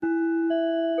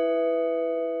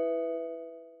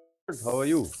How are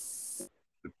you?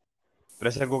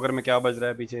 Pressure cooker में क्या बज रहा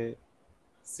है पीछे?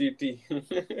 सीटी।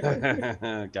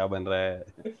 क्या बन रहा है?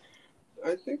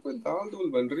 आई थिंक कोई दाल दूल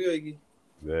बन रही होगी।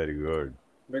 Very good.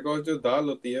 बिकॉज जो दाल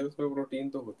होती है उसमें प्रोटीन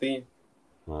तो होते ही हैं।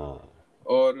 हाँ।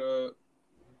 और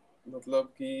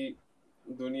मतलब कि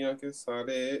दुनिया के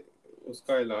सारे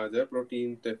उसका इलाज है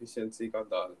प्रोटीन डेफिशिएंसी का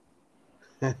दाल।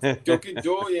 क्योंकि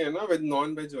जो ये है ना वेज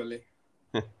नॉन वेज वाले,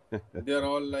 दे आर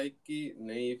ऑल लाइक कि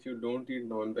नहीं, if you don't eat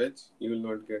non ways you will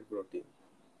not gate protein.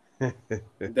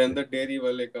 Then the dairy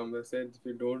वाले come and said if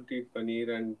you don't eat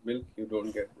paneer and milk you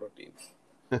don't get protein,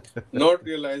 not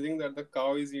realizing that the cow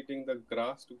is eating the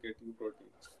grass to get you protein.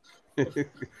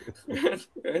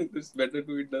 And it's better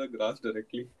to eat the grass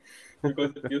directly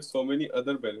because it gives so many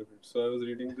other benefits. So I was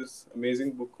reading this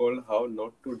amazing book called How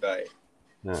Not to Die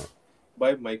हाँ,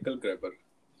 by Michael Greger.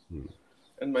 Hmm,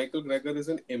 And Michael Greger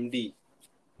is an MD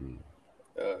hmm,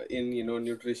 in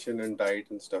nutrition and diet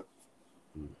and stuff.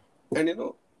 Hmm,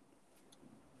 And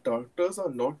doctors are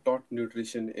not taught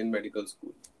nutrition in medical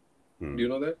school. Do you hmm,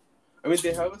 know that? I mean,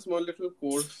 they have a small little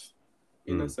course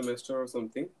in a hmm, semester or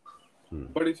something.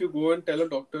 Hmm, But if you go and tell a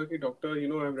doctor, "Hey, doctor,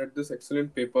 I've read this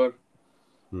excellent paper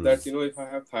hmm, that, if I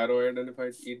have thyroid and if I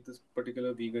eat this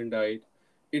particular vegan diet,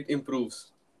 it improves."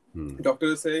 Hmm,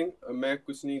 Doctor is saying, मैं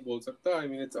कुछ नहीं बोल सकता. I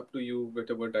mean, it's up to you,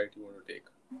 whatever diet you want to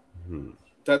take. Hmm,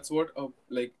 That's what a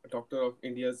doctor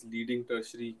of India's leading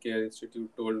tertiary care institute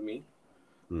told me,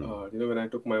 hmm, when I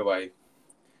took my wife.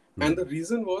 And hmm, the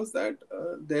reason was that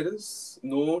there is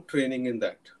no training in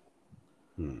that.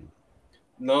 Hmm,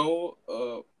 Now,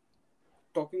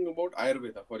 talking about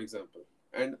Ayurveda, for example,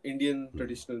 and Indian hmm,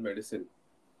 traditional medicine,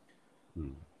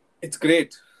 hmm, it's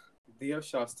great. They have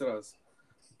shastras,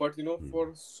 but hmm, for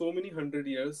so many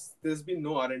hundred years, there's been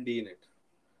no R&D in it.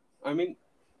 I mean,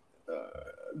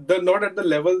 the not at the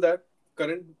level that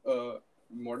current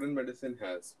modern medicine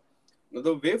has. Now,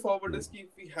 the way forward is if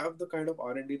we have the kind of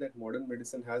R&D that modern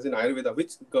medicine has in Ayurveda,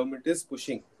 which government is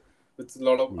pushing with a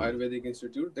lot of hmm, Ayurvedic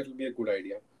institute, that will be a good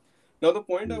idea. Now, the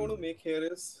point I want hmm, to make here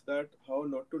is that How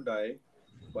Not to Die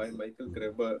by Michael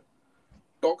Greber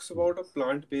talks about a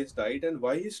plant-based diet, and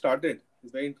why he started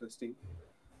is very interesting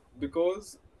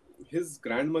because his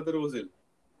grandmother was ill.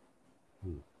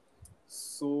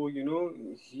 So,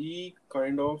 he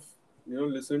kind of,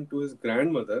 listened to his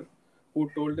grandmother who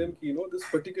told him, this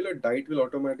particular diet will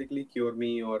automatically cure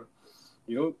me, or,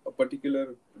 a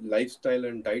particular lifestyle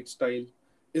and diet style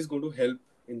is going to help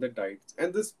in the diet.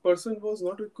 And this person was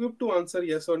not equipped to answer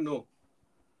yes or no.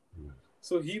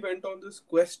 So he went on this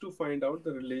quest to find out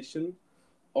the relation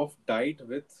of diet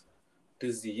with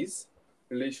disease,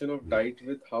 relation of diet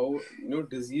with how,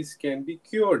 disease can be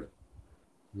cured.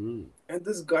 Hmm, And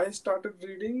this guy started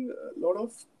reading a lot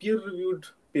of peer reviewed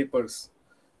papers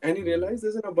and he realized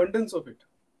there's an abundance of it.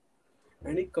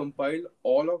 And he compiled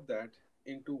all of that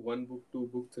into one book, two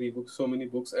book, three books, so many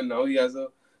books. And now he has a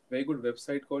very good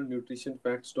website called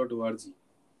nutritionfacts.org.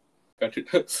 Cut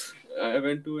it. I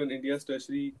went to an India's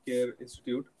Tertiary Care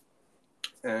Institute,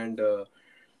 and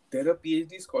there a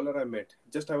PhD scholar I met.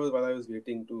 Just I was while I was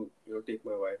waiting to take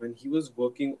my wife, and he was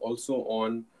working also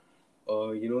on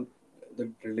uh, you know the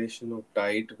relation of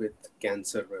diet with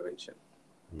cancer prevention.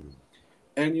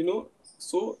 And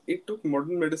so it took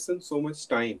modern medicine so much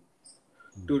time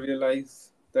to realize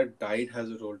that diet has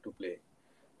a role to play.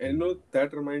 And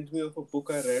that reminds me of a book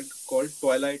I read called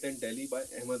Twilight and Delhi by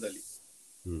Ahmad Ali.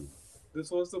 Hmm, This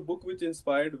was the book which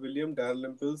inspired William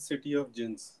Dalrymple's City of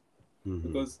Jinns, hmm,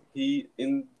 because he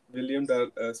in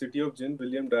City of Jinn,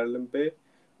 William Dalrymple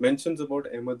mentions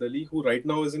about Ahmad Ali, who right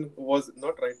now was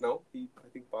not right now. He I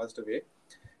think passed away.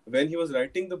 When he was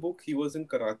writing the book, he was in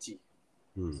Karachi,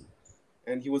 hmm,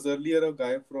 and he was earlier a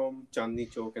guy from Chandni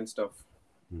Chowk and stuff,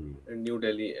 hmm, and New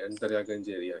Delhi and Daryaganj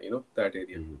area, that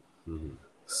area. Hmm, hmm,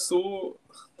 So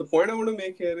the point I want to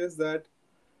make here is that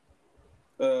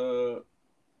uh,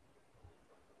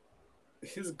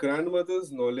 his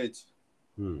grandmother's knowledge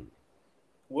hmm,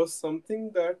 was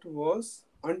something that was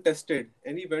untested,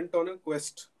 and he went on a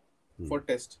quest for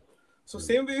test. So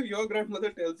same way, if your grandmother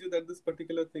tells you that this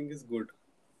particular thing is good,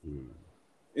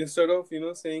 instead of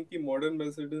saying that modern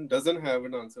medicine doesn't have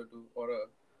an answer to or a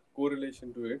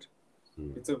correlation to it,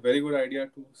 it's a very good idea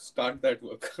to start that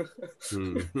work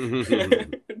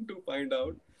hmm. to find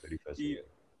out. Very कि- fascinating.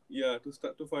 Yeah, to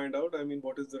start to find out. I mean,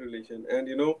 what is the relation? And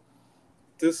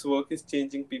this work is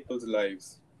changing people's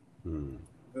lives. Hmm.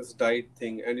 This diet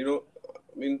thing, and I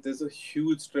mean, there's a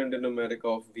huge trend in America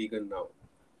of vegan now.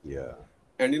 Yeah.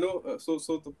 And so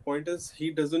the point is,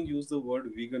 he doesn't use the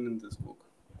word vegan in this book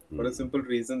for a Hmm. simple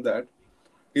reason that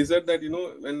he said that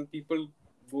when people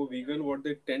go vegan, what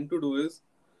they tend to do is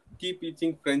keep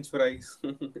eating French fries,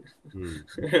 Hmm.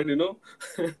 and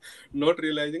not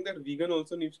realizing that vegan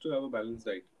also needs to have a balanced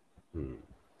diet. Hmm.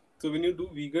 So when you do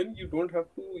vegan, you don't have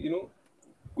to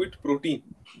quit protein.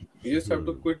 You just have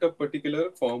to Hmm. quit a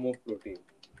particular form of protein.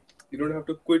 You don't have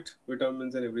to quit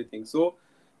vitamins and everything. So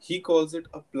he calls it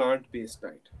a plant-based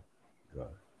diet.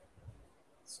 God.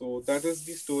 So that is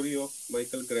the story of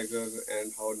Michael Greger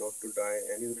and How Not to Die,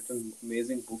 and he's written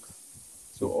amazing books.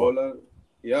 So Super. all are,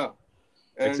 yeah,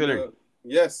 and Excellent.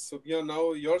 yes. So yeah,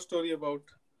 now your story about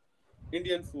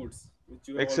Indian foods, which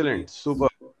you have already Excellent. Super.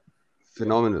 yeah.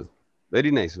 Phenomenal.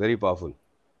 Very nice. Very powerful.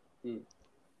 Hmm.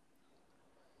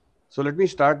 So let me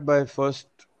start by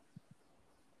first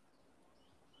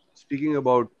speaking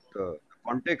about the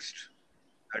context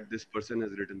that this person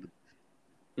has written the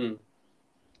book,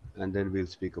 Hmm. and then we'll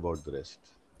speak about the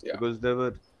rest. Yeah. Because there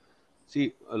were,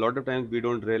 see, a lot of times we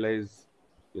don't realize,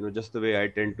 just the way I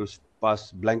tend to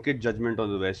pass blanket judgment on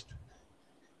the West,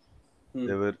 Hmm.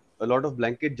 there were a lot of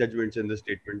blanket judgments in the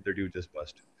statement that you just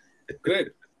passed,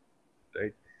 Great.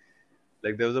 right?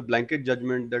 Like there was a blanket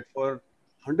judgment that for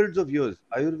hundreds of years,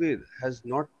 Ayurveda has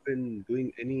not been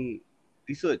doing any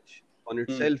research on Hmm.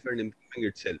 itself and improving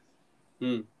itself,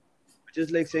 Hmm. which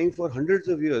is like saying for hundreds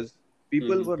of years,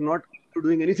 people Hmm. were not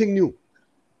doing anything new,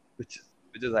 which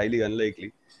is highly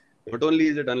unlikely. Not only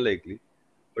is it unlikely,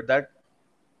 but that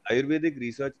Ayurvedic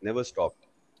research never stopped.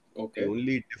 The Okay.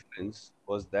 only difference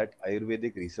was that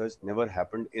Ayurvedic research never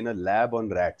happened in a lab on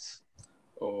rats.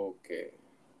 Okay.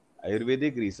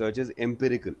 Ayurvedic research is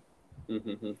empirical, Hmm.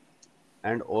 Hmm. Hmm.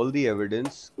 and all the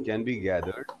evidence can be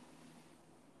gathered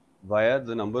via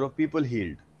the number of people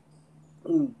healed.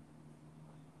 Hmm.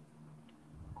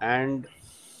 And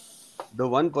the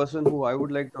one person who I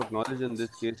would like to acknowledge in this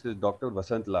case is Dr.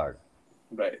 Vasant Lad,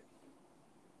 Right.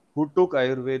 who took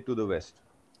Ayurveda to the West.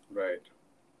 Right.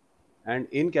 And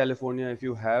in California, if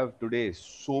you have today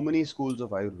so many schools of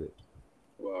Ayurveda,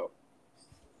 Wow.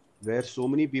 where so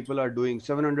many people are doing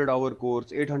 700-hour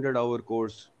course, 800-hour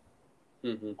course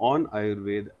Hmm. Hmm. Hmm. on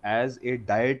Ayurveda as a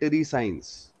dietary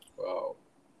science. Wow.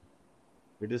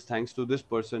 It is thanks to this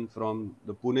person from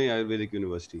the Pune Ayurvedic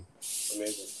University.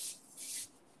 Amazing.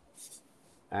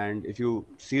 And if you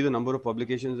see the number of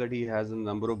publications that he has and the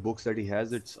number of books that he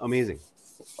has, it's amazing,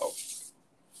 Wow.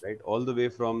 right? All the way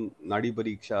from Nadi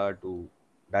Pariksha to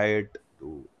diet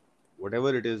to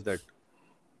whatever it is that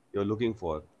you're looking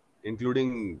for,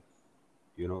 including,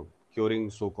 curing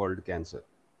so-called cancer.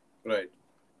 Right.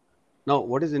 Now,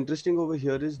 what is interesting over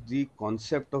here is the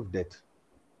concept of death.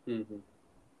 Hmm. Hmm.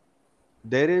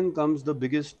 Therein comes the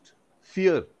biggest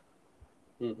fear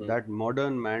Hmm. Hmm. that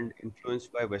modern man,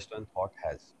 influenced by Western thought,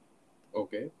 has.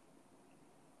 Okay.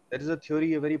 There is a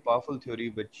theory, a very powerful theory,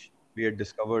 which we had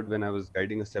discovered when I was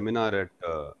guiding a seminar at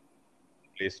the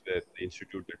place where the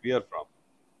institute that we are from.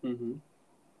 Hmm. Hmm.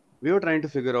 We were trying to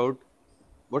figure out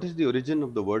what is the origin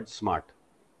of the word smart.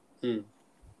 Hmm.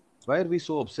 Why are we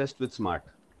so obsessed with smart?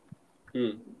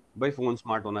 Hmm. भाई phone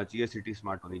smart होना चाहिए, city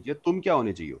smart होनी चाहिए, तुम क्या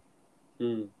होने चाहिए?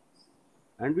 Hmm.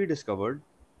 And we discovered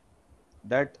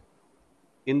that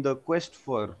in the quest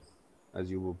for, as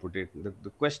you would put it, the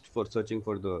quest for searching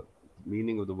for the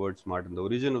meaning of the word smart and the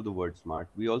origin of the word smart,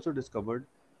 we also discovered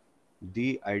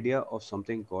the idea of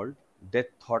something called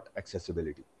death thought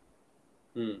accessibility.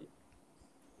 Hmm.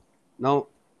 Now,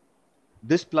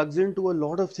 this plugs into a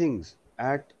lot of things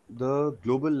at the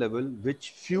global level,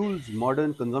 which fuels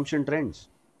modern consumption trends.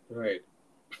 Right.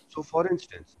 So, for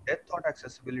instance, death thought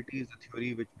accessibility is a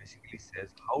theory which basically says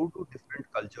how do different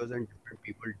cultures and different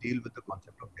people deal with the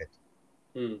concept of death.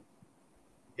 Hmm.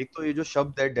 एक तो ये जो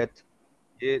शब्द है death,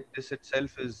 ये this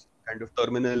itself is kind of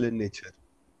terminal in nature.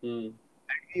 Hmm.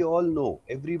 And we all know,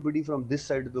 everybody from this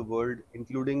side of the world,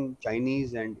 including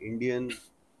Chinese and Indian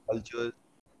cultures.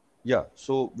 Yeah,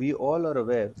 so we all are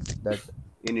aware that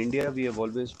in India we have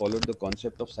always followed the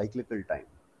concept of cyclical time,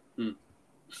 Hmm.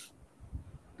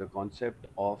 the concept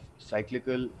of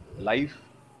cyclical life,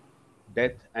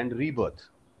 death, and rebirth.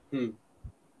 Hmm.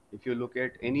 If you look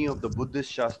at any of the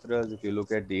Buddhist Shastras, if you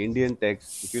look at the Indian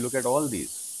texts, if you look at all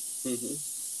these,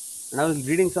 Hmm. and I was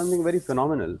reading something very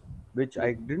phenomenal, which Hmm.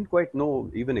 I didn't quite know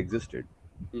even existed.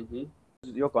 Hmm.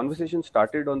 Your conversation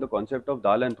started on the concept of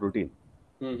dal and protein.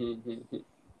 Hmm. Hmm. Hmm. Hmm.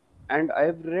 And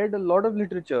I've read a lot of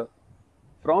literature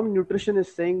from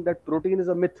nutritionists saying that protein is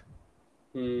a myth.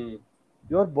 Hmm.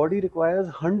 Your body requires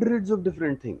hundreds of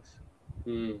different things.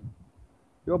 Hmm.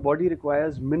 Your body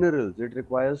requires minerals, it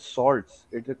requires salts,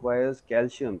 it requires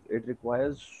calcium, it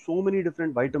requires so many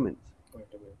different vitamins.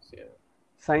 Vitamins. Yeah.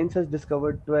 Science has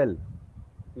discovered 12,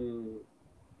 Hmm.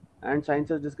 and science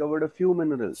has discovered a few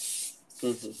minerals.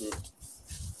 Hmm. Hmm.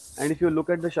 Hmm. And if you look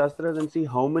at the Shastras and see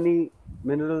how many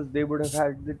minerals they would have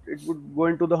had, it would go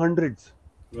into the hundreds.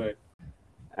 Right.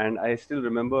 And I still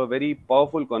remember a very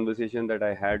powerful conversation that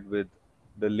I had with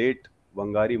the late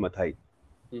Wangari Maathai,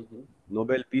 Mm-hmm.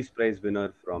 Nobel Peace Prize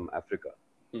winner from Africa.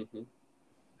 Mm-hmm.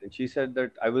 And she said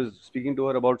that I was speaking to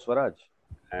her about Swaraj.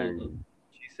 Mm-hmm. And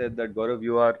she said that, Gaurav,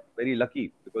 you are very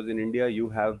lucky because in India you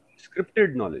have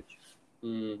scripted knowledge.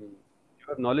 Mm-hmm. You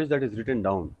have knowledge that is written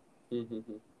down. Mm-hmm.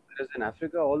 Whereas in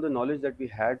Africa, all the knowledge that we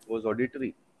had was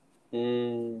auditory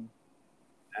Mm-hmm.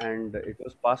 and it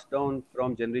was passed down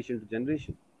from generation to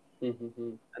generation. Mm-hmm.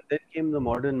 And then came the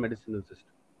modern medicinal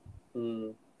system, Mm-hmm.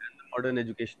 the modern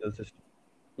educational system,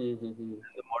 Mm-hmm. and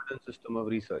the modern system of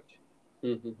research.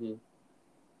 Mm-hmm.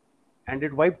 And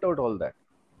it wiped out all that.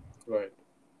 Right.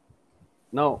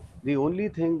 Now, the only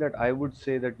thing that I would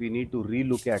say that we need to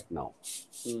relook at now,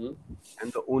 Mm-hmm.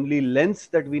 and the only lens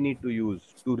that we need to use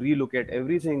to relook at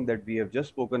everything that we have just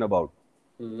spoken about,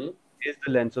 Mm-hmm. is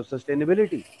the lens of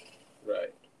sustainability.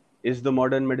 Right. Is the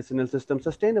modern medicinal system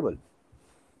sustainable?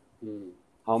 Mm.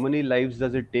 How many lives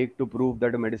does it take to prove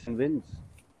that a medicine wins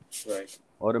Right.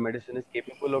 or a medicine is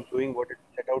capable of doing what it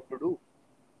set out to do?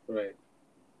 Right.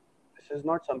 This is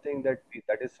not something that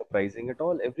is surprising at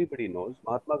all. Everybody knows.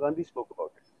 Mahatma Gandhi spoke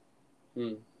about it.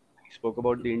 Mm. He spoke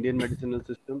about the Indian medicinal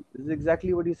system. This is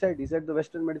exactly what he said. He said the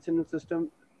Western medicinal system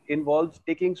involves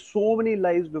taking so many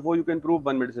lives before you can prove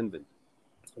one medicine wins.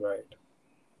 Right.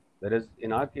 Whereas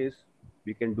in our case,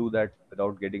 we can do that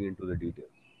without getting into the details.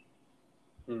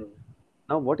 Mm.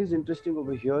 Now, what is interesting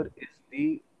over here is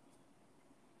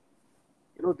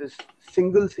this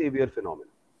single savior phenomenon.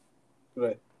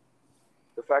 Right.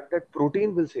 The fact that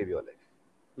protein will save your life.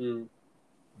 Mm.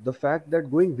 The fact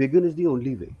that going vegan is the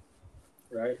only way.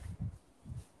 Right.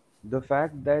 The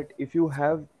fact that if you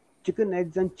have chicken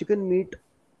eggs and chicken meat,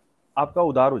 आपका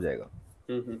उधार हो जाएगा.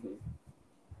 Mm-hmm.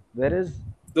 Whereas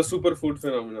The superfood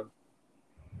phenomena.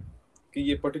 कि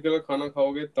ये particular खाना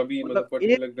खाओगे तभी मतलब मतलब एक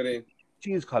पर्टिकुलर ग्रेन.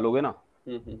 चीज खा लोगे ना.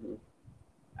 Mm-hmm.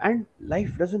 And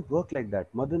life doesn't work like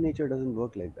that. Mother Nature doesn't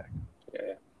work like that.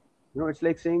 Yeah. It's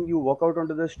like saying you walk out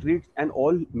onto the streets and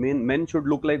all men should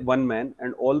look like one man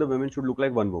and all the women should look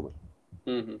like one woman.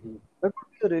 Mm-hmm. That would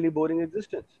be a really boring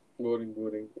existence. Boring.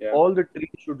 Boring. Yeah. All the trees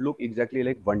should look exactly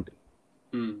like one tree,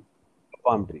 Mm. a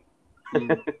palm tree,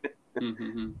 Mm.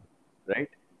 Mm-hmm. right?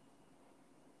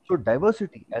 So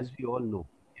diversity, as we all know,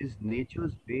 is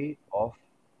nature's way of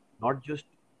not just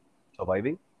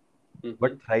surviving Mm-hmm.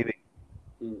 but thriving.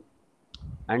 Mm.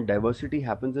 And diversity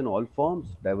happens in all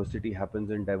forms. Diversity happens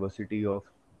in diversity of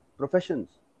professions.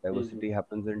 Mm-hmm. Diversity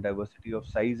happens in diversity of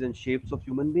size and shapes of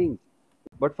human beings.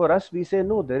 But for us, we say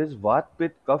no, there is Vat,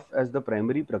 Pit, Kaph as the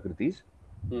primary Prakritis,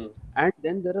 Mm. and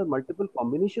then there are multiple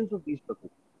combinations of these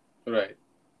Prakritis. Right.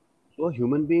 So a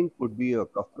human being could be a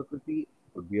Kaph Prakriti,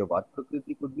 could be a Vat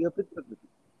Prakriti, could be a Pit Prakriti.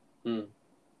 Mm.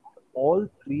 All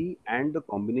three and the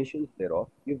combinations thereof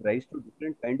give rise to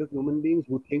different kind of human beings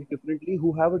who think differently,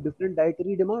 who have a different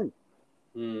dietary demand.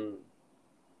 Mm.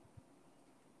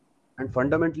 And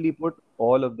fundamentally put,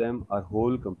 all of them are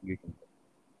whole, complete.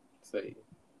 सही.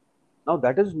 Now,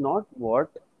 that is not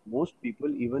what most people,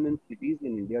 even in cities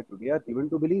in India today, are given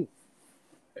to believe.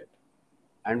 Right.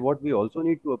 And what we also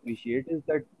need to appreciate is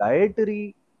that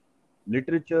dietary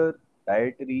literature,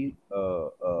 dietary,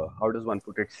 how does one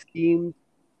put it, schemes,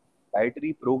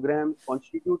 dietary programs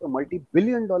constitute a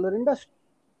multi-billion-dollar industry.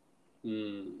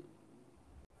 Mm.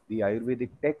 The Ayurvedic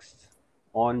texts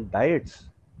on diets,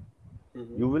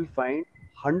 Mm-hmm. you will find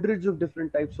hundreds of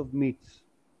different types of meats,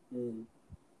 Mm.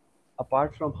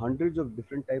 apart from hundreds of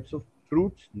different types of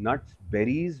fruits, nuts,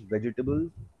 berries,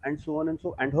 vegetables, and so on and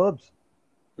so, and herbs.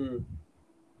 Mm.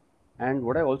 And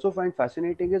what I also find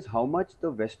fascinating is how much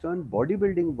the Western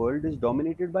bodybuilding world is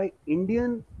dominated by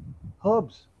Indian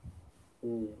herbs.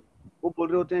 Mm. वो बोल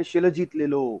रहे होते हैं शिलाजीत ले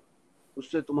लो,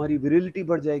 उससे तुम्हारी virility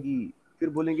बढ़ जाएगी. फिर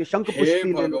बोलेंगे शंख हे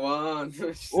पुष्पी ले लो. भगवान.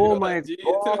 Oh my शिवाजीत.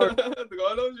 God!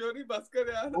 गौरव जोरी बस कर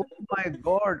यार. Oh my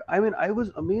God! I mean, I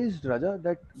was amazed, Raja,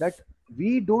 that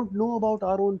we don't know about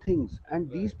our own things,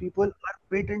 and these Right. people are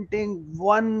patenting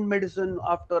one medicine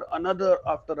after another,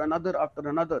 after another, after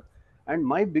another. And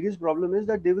my biggest problem is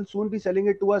that they will soon be selling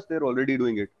it to us. They're already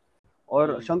doing it. Or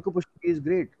Mm. Shankapushpi is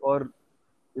great. Or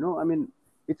I mean,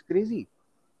 it's crazy.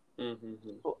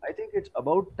 Mm-hmm. So I think it's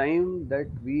about time that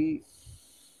we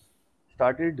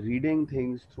started reading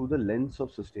things through the lens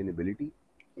of sustainability,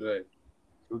 Right.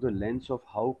 through the lens of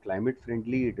how climate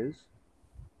friendly it is.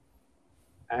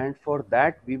 And for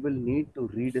that, we will need to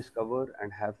rediscover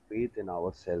and have faith in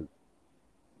ourselves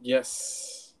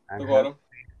Yes. and तो have Gaurav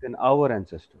faith in our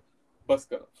ancestors. बस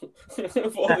करो.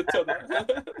 बहुत अच्छा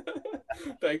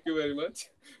था. Thank you very much.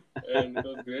 And it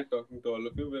was great talking to all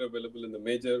of you. We're available in the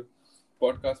major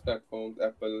podcast platforms,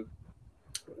 Apple,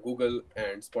 Google,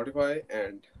 and Spotify.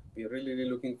 And we are really, really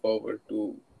looking forward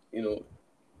to, you know,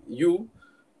 you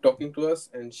talking to us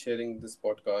and sharing this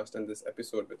podcast and this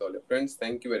episode with all your friends.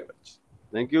 Thank you very much.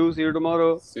 Thank you. See you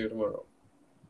tomorrow. See you tomorrow.